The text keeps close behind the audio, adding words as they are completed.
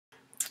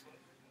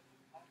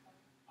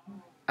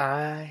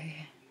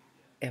I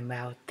am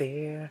out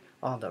there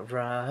on the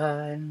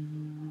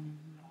run.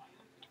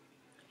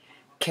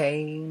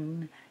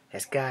 Cain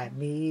has got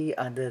me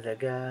under the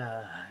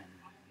gun.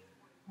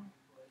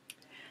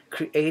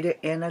 Created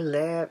in a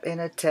lab in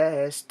a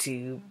test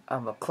tube.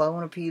 I'm a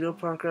clone of Peter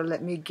Parker,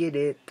 let me get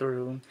it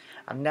through.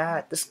 I'm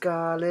not the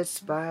Scarlet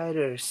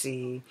Spider,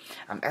 see.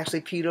 I'm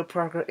actually Peter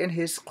Parker in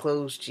his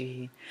clothes,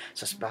 G.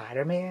 So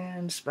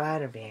Spider-Man,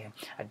 Spider-Man,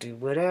 I do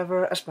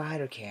whatever a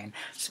spider can.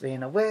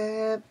 Spin a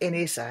web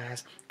any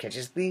size,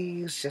 catches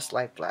thieves just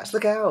like flies.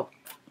 Look out!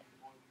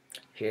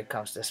 Here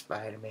comes the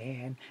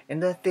Spider-Man in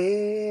the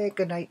thick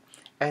of night,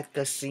 at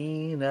the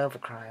scene of a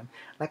crime.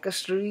 Like a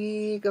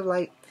streak of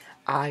light,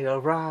 I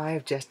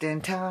arrive just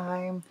in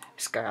time.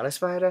 Scarlet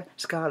Spider,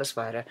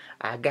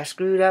 I got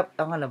screwed up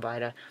on a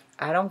biter.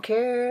 I don't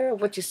care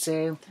what you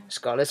say,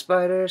 Scarlet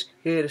Spider's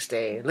here to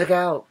stay. Look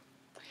out!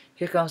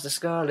 Here comes the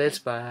Scarlet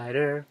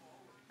Spider.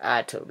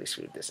 I totally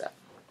screwed this up.